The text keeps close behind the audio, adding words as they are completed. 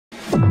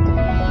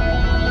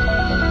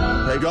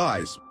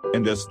guys,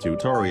 in this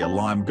tutorial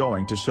I'm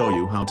going to show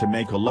you how to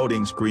make a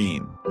loading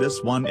screen.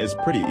 This one is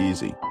pretty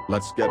easy,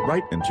 let's get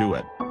right into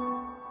it.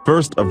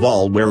 First of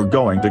all, we're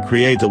going to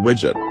create a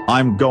widget.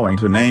 I'm going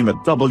to name it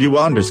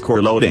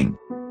W_loading.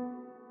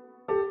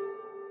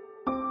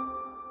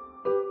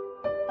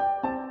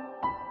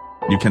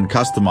 You can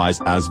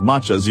customize as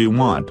much as you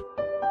want.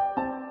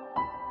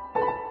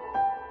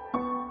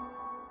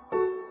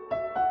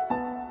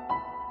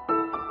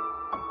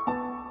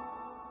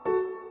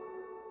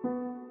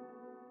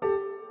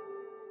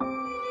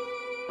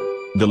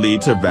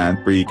 Delete event,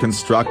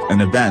 reconstruct an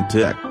event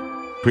tick.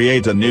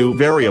 Create a new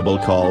variable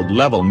called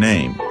level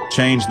name,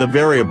 change the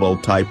variable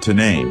type to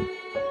name.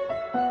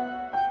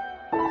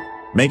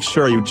 Make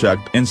sure you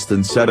checked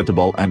instance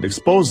editable and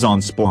expose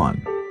on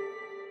spawn.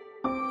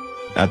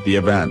 At the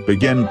event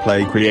begin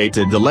play, create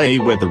a delay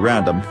with a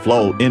random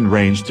flow in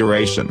range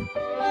duration.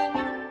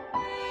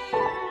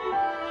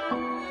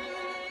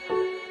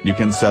 You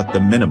can set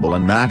the minimal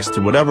and max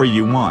to whatever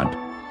you want.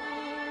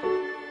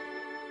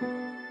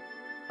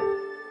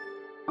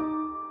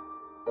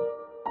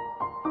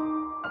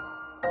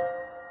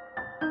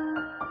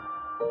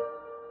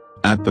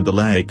 At the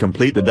delay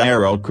completed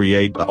arrow,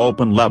 create a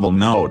open level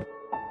node.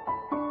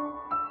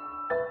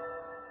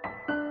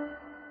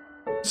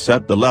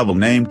 Set the level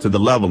name to the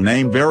level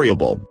name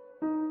variable.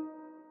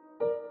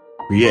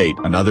 Create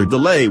another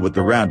delay with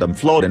the random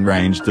float in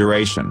range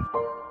duration.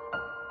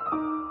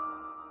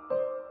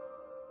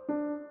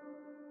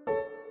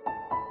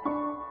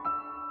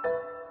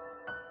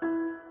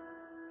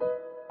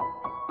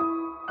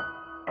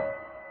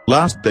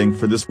 Last thing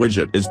for this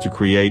widget is to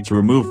create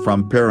remove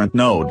from parent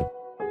node.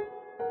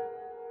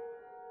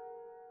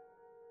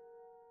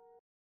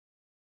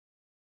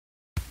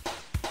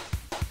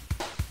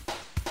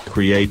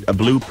 Create a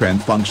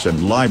blueprint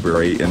function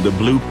library in the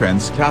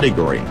blueprints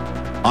category.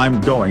 I'm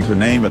going to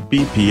name it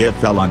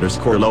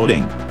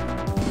BPFL_loading.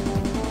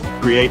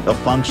 Create a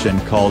function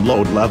called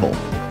load level.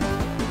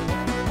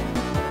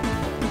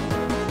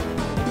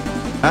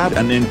 Add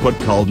an input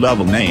called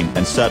level name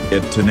and set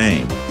it to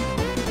name.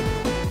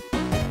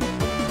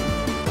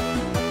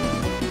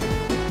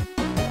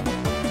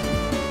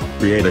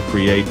 Create a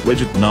create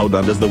widget node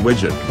and as the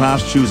widget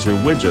class choose your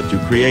widget you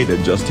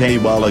created just a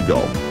while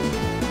ago.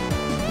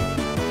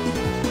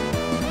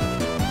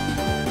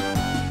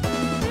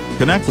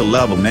 Connect the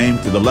level name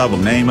to the level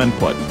name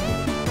input.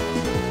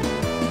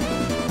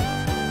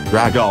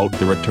 Drag out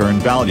the return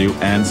value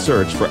and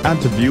search for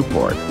add to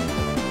viewport.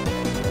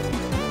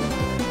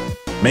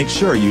 Make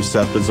sure you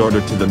set this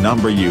order to the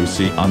number you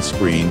see on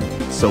screen,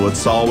 so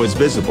it's always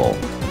visible.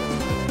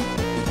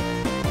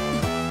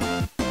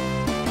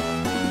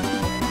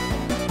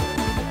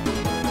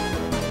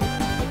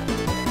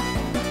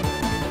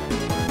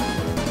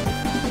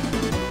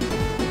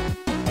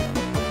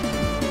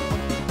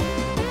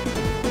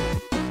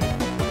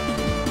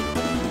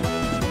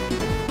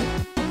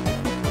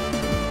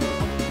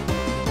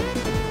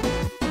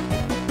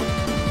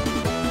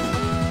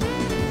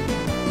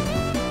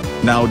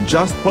 Now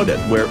just put it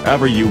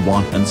wherever you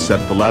want and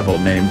set the level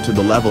name to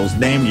the level's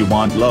name you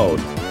want load.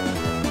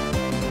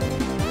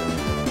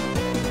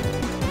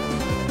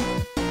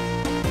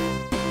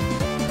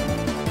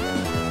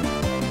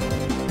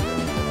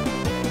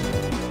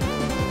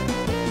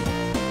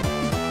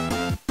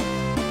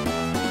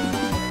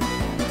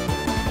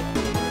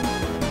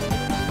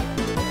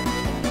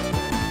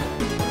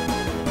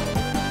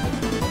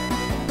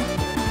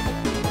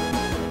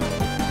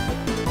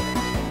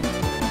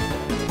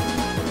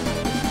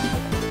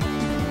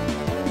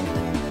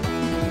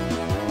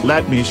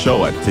 Let me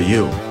show it to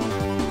you.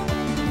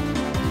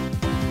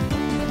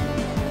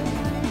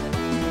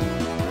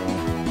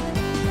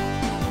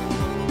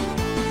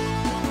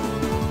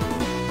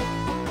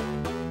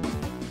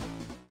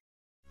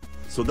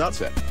 So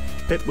that's it.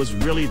 It was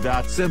really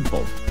that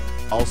simple.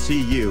 I'll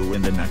see you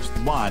in the next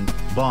one,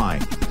 bye.